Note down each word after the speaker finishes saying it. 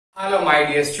Hello my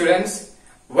dear students,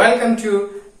 welcome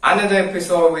to another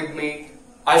episode with me,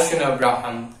 Ashwin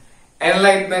Abraham,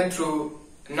 Enlightenment through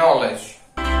Knowledge.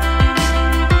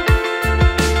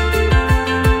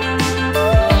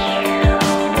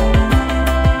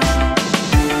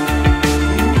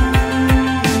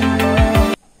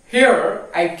 Here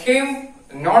I came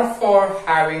not for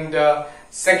having the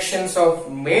sections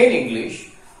of main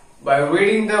English. By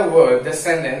reading the word, the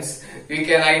sentence, we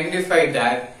can identify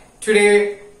that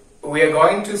today we are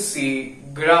going to see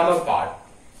grammar part.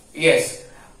 Yes,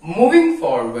 moving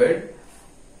forward,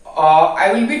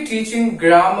 I will be teaching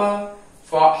grammar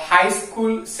for high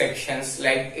school sections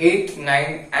like 8,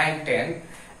 9 and 10,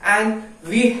 and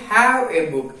we have a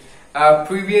book.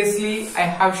 Previously I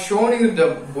have shown you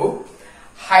the book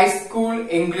High School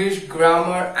English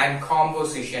Grammar and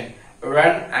Composition,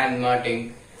 Wren and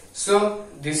Martin. So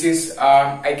this is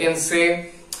I can say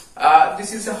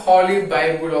this is a holy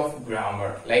Bible of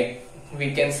grammar, like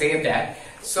we can say that.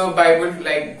 So Bible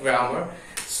like grammar.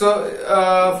 So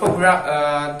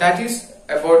that is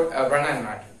about Wren and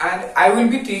Martin, and I will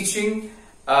be teaching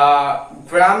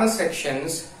grammar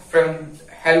sections from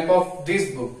help of this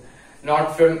book,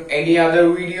 not from any other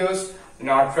videos,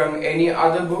 not from any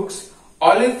other books,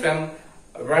 only from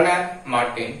Wren and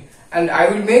Martin. And I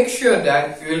will make sure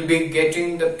that you will be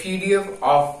getting the PDF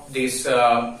of this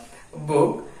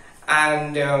book.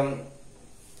 And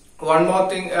one more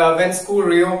thing, when school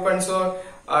reopens or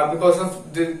because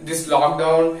of this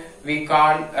lockdown, we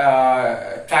can't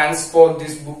transport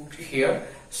this book here.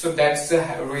 So that's the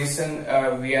reason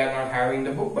we are not having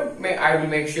the book. But I will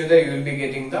make sure that you will be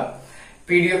getting the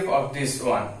PDF of this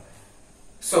one.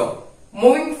 So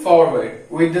moving forward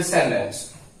with the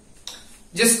sentence,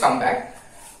 just come back.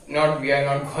 We are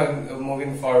not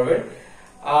moving forward.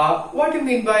 What do you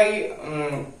mean by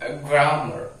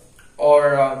grammar,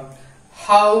 or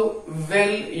how well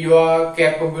you are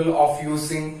capable of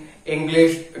using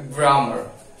English grammar?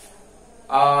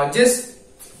 Just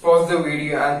pause the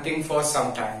video and think for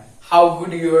some time. How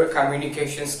good your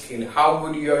communication skill? How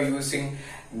good you are using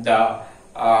the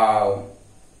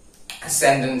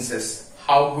sentences?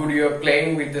 How good you are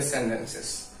playing with the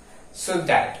sentences? So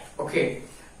that, okay.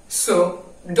 So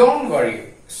don't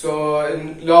worry. So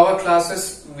in lower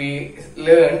classes we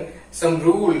learn some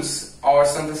rules or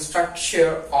some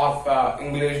structure of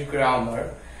English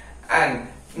grammar, and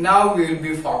now we will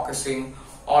be focusing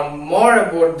on more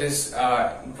about this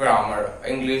grammar,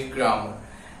 English grammar.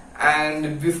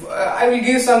 And before, I will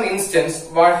give some instance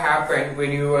what happened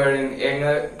when you were in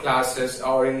younger classes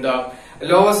or in the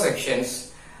lower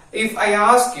sections. If I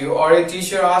ask you, or a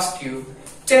teacher asks you,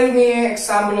 tell me an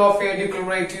example of a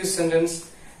declarative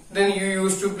sentence, then you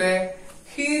used to play,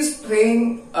 he is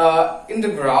playing in the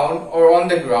ground or on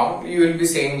the ground. You will be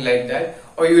saying like that,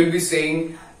 or you will be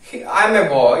saying, I'm a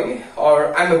boy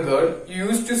or I'm a girl. You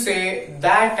used to say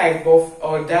that type of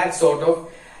or that sort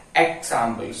of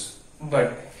examples.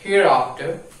 But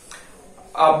hereafter,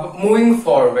 moving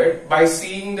forward, by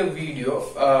seeing the video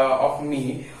of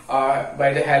me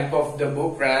by the help of the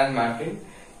book Wren and Martin,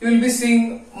 you will be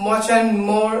seeing much and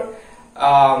more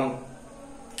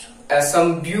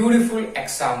some beautiful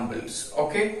examples.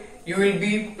 Okay, you will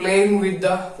be playing with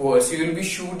the words, you will be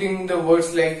shooting the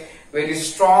words like very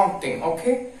strong thing.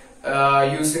 Okay,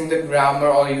 using the grammar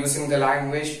or using the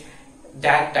language,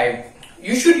 that type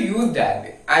you should use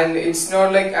that. And it's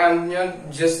not like I'm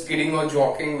not just kidding or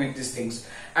joking with these things.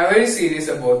 I'm very serious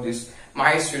about this.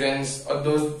 My students or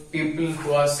those people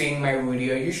who are seeing my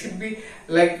video, you should be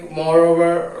like,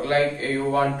 moreover, like you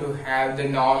want to have the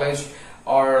knowledge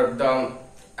or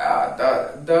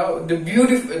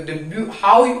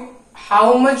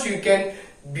how much you can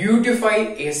beautify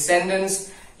a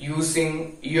sentence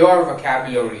using your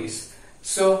vocabularies.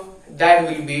 So that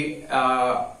will be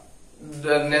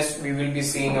the next we will be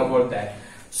seeing about that.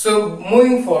 So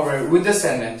moving forward with the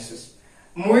sentences.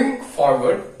 Moving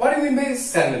forward, what do you mean by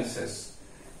sentences?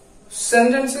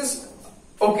 Sentences,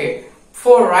 okay,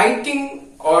 for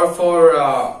writing or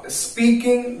for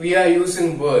speaking, we are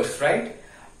using words, right?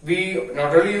 We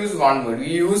not only use one word, we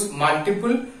use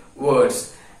multiple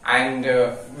words, and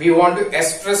we want to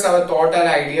express our thought and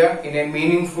idea in a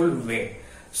meaningful way.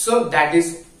 So that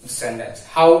is sentence.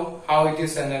 How it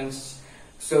is sentence?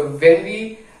 So when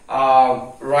we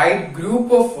write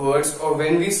group of words, or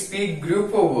when we speak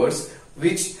group of words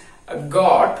which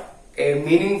got a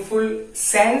meaningful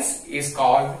sense, is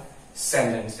called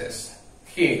sentences.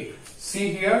 Here,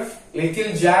 see here,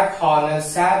 little Jack Horner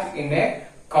sat in a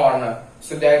corner.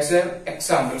 So that's an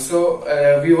example. So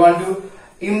we want to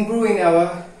improve in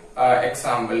our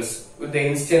examples with the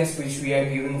instance which we are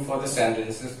giving for the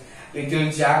sentences.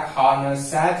 Little Jack Horner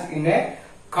sat in a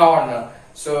corner.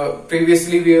 So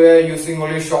previously we were using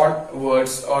only short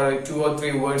words or 2 or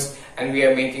 3 words and we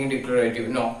are making declarative.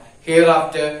 No,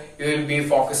 hereafter you will be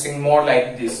focusing more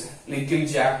like this. Little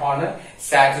Jack corner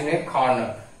sat in a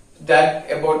corner. That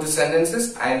about the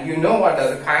sentences, and you know what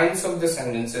are the kinds of the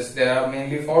sentences. There are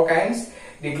mainly 4 kinds: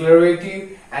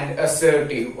 declarative and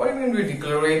assertive. What do you mean by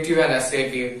declarative and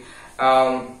assertive?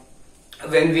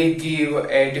 When we give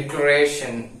a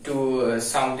declaration to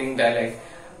something that like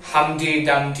Humpty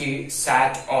Dumpty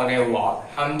sat on a wall.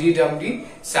 Humpty Dumpty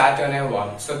sat on a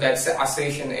wall. So that's the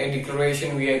assertion, a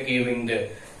declaration we are giving there.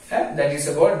 That is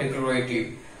about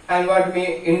declarative. And what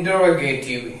mean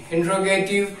interrogative?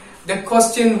 Interrogative, the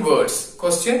question words,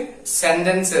 question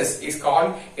sentences is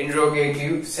called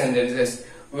interrogative sentences.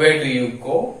 Where do you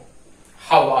go?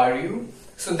 How are you?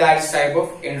 So that is type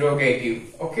of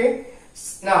interrogative. Okay.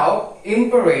 Now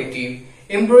imperative.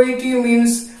 Imperative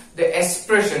means the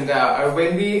expression.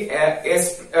 When we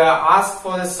ask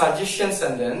for the suggestion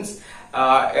sentence,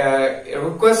 a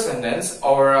request sentence,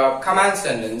 or a command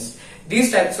sentence,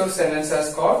 these types of sentences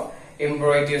are called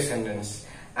imperative sentence.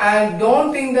 And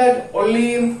don't think that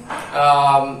only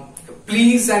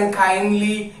please and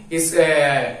kindly is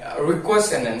a request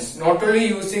sentence. Not only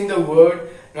using the word,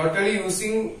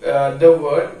 the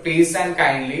word please and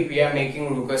kindly, we are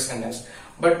making request sentence.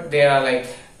 But they are like,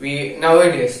 we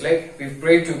nowadays, like we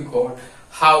pray to God,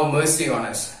 have mercy on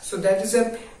us. So that is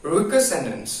a request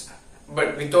sentence,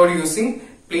 but without using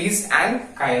please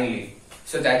and kindly.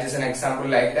 So that is an example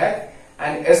like that.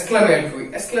 And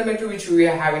exclamatory, which we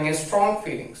are having a strong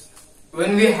feelings.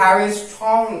 When we have a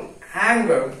strong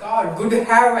anger, God, good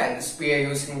heavens, we are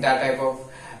using that type of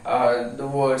the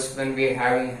words when we are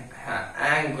having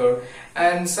anger.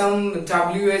 And some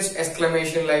WH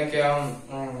exclamation like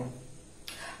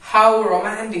how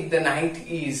romantic the night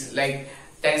is, like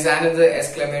that is another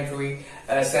exclamatory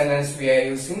sentence we are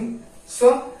using.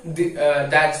 So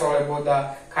that's all about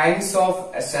the kinds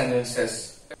of sentences.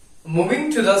 Moving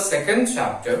to the second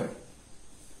chapter,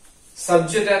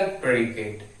 subject and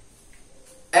predicate.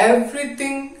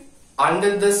 Everything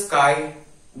under the sky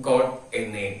got a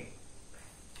name.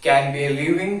 It can be a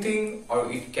living thing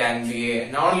or it can be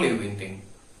a non-living thing,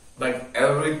 but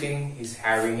everything is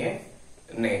having a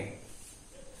name.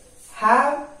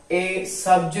 Have a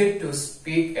subject to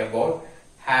speak about.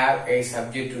 Have a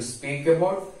subject to speak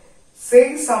about.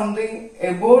 Say something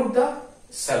about the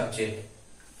subject.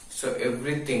 So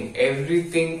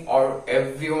everything or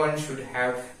everyone should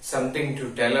have something to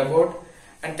tell about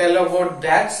and tell about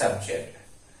that subject.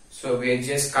 So we are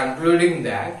just concluding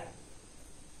that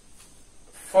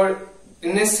for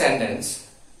in a sentence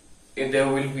there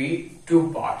will be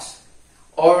 2 parts,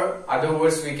 or other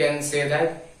words we can say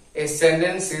that a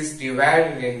sentence is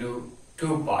divided into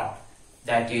 2 parts,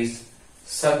 that is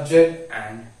subject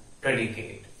and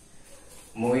predicate.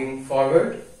 Moving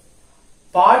forward,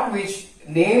 part which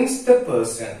names the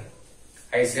person.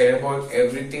 I said about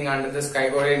everything under the sky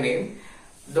got a name.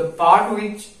 The part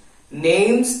which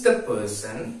names the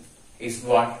person is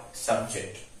what?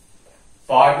 Subject.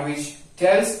 Part which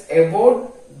tells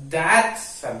about that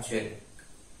subject.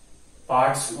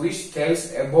 Parts which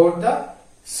tells about the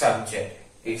subject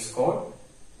is called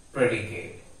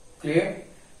predicate. Clear?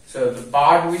 So the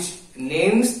part which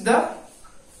names the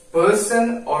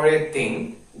person or a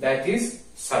thing, that is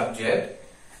subject.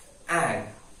 And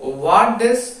what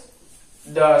does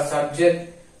the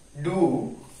subject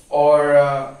do, or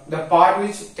the part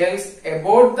which tells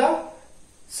about the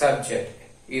subject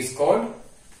is called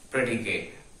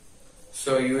predicate.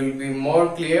 So you will be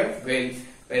more clear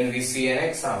when we see an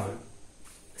example.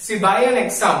 See, by an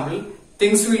example,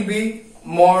 things will be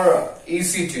more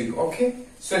easy to you. Okay.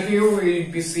 So here we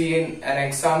will be seeing an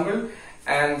example,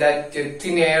 and that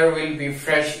thin air will be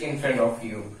fresh in front of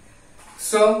you.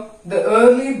 So the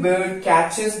early bird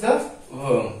catches the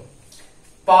worm.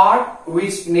 Part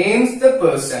which names the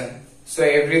person. So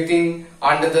everything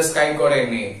under the sky got a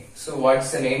name. So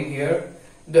what's the name here?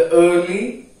 The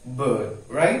early bird,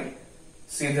 right?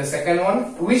 See the second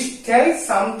one, which tells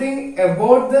something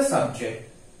about the subject.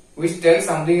 Which tells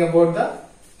something about the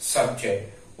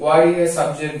subject. What a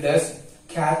subject does?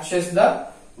 Catches the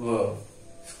worm.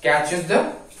 Catches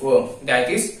the worm. That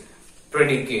is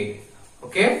predicate.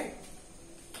 Okay.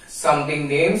 Something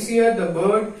names here the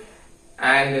bird,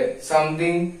 and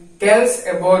something tells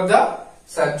about the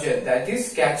subject, that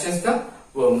is catches the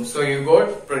worm. So you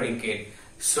got predicate.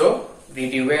 So we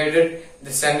divided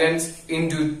the sentence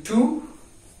into 2,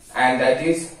 and that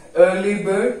is early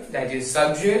bird, that is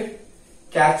subject,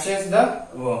 catches the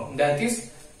worm, that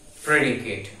is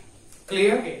predicate.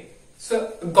 Clear? So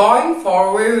going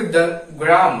forward with the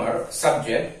grammar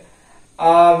subject,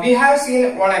 We have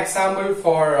seen one example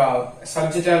for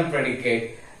subject and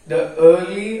predicate. The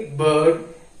early bird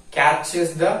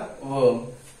catches the worm.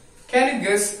 Can you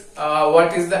guess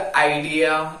what is the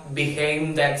idea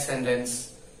behind that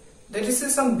sentence? That is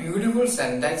some beautiful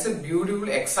sentence. That's a beautiful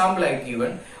example I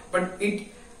given, but it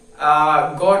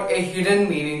got a hidden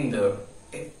meaning there.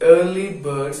 Early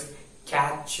bird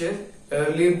catches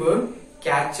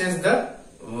the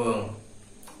worm.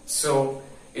 So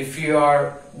if you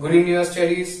are good in your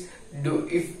studies,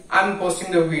 if I'm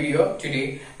posting the video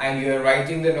today and you are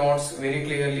writing the notes very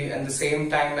clearly, and the same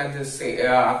time at the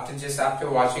after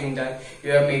watching that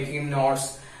you are making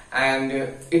notes, and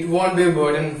it won't be a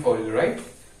burden for you, right?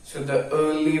 So the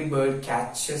early bird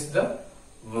catches the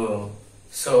worm.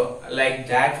 So like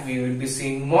that we will be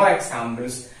seeing more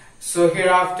examples. So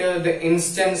hereafter the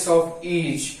instance of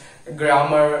each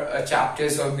grammar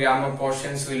chapters or grammar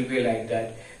portions will be like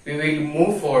that. We will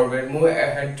move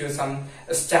ahead to some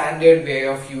standard way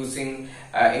of using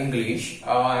English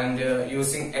and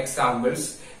using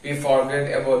examples. We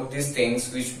forget about these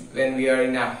things which when we are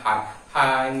in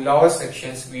in lower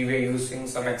sections we were using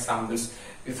some examples.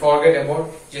 We forget about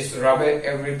just rub it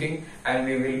everything, and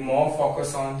we will more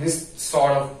focus on this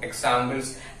sort of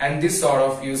examples and this sort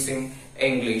of using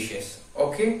Englishes.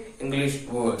 Okay, English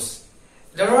words.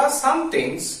 There are some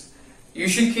things you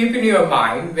should keep in your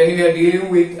mind when you are dealing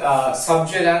with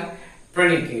subject and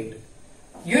predicate.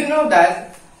 You know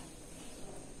that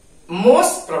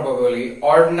most probably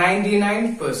or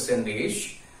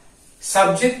 99%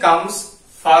 subject comes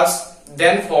first,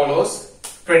 then follows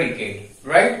predicate,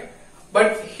 right?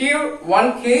 But here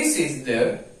one case is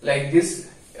there, like this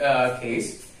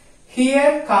case.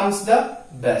 Here comes the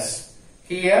best.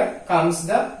 Here comes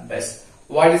the best.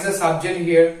 What is the subject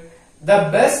here? The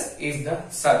best is the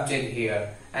subject here,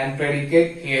 and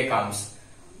predicate here comes.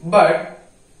 But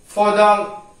for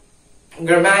the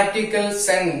grammatical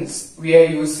sense we are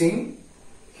using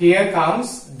here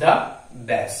comes the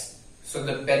best. So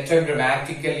the better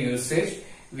grammatical usage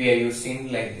we are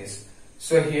using like this.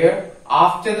 So here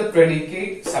after the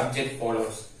predicate subject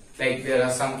follows. Like there are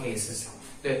some cases.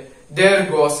 There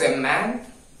goes a man.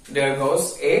 There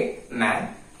goes a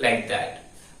man, like that.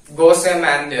 Goes a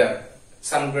man there.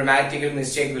 Some grammatical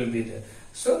mistake will be there.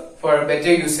 So for a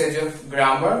better usage of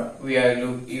grammar we are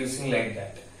using like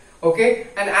that. Okay,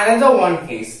 and another one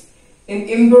case in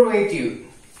imperative.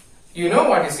 You know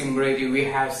what is imperative? We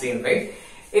have seen, right?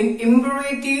 In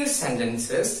imperative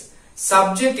sentences,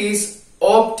 subject is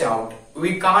opt out.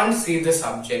 We can't see the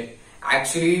subject.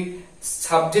 Actually,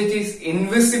 subject is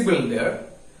invisible there,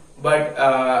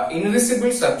 but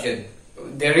invisible subject.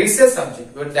 There is a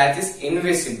subject, but that is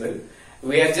invisible.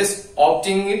 We are just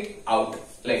opting it out.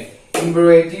 Like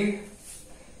imperative,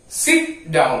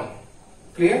 sit down.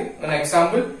 Clear? An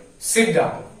example, sit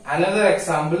down. Another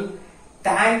example,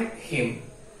 thank him.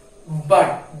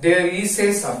 But there is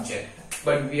a subject,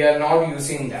 but we are not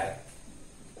using that.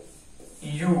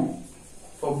 You,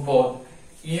 for both.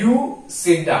 You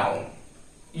sit down.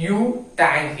 You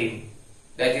thank him.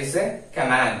 That is a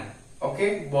command.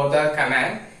 Okay, both are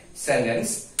command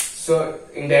sentence. So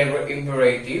in the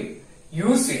imperative,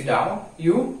 you sit down,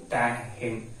 you thank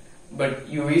him. But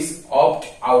you is opt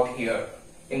out here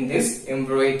in this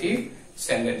imperative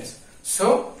sentence.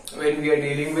 So when we are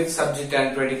dealing with subject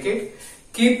and predicate,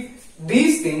 keep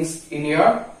these things in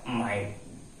your mind.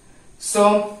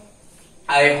 So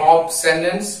I hope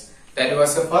sentence, that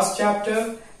was the first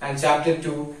chapter, and chapter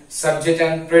 2 subject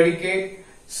and predicate.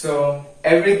 So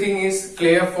everything is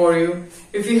clear for you.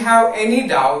 If you have any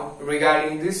doubt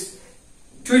regarding these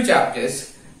 2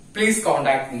 chapters, please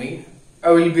contact me. I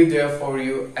will be there for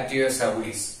you at your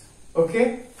service.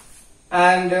 Okay,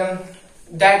 and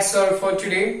that's all for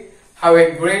today. Have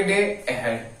a great day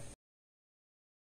ahead.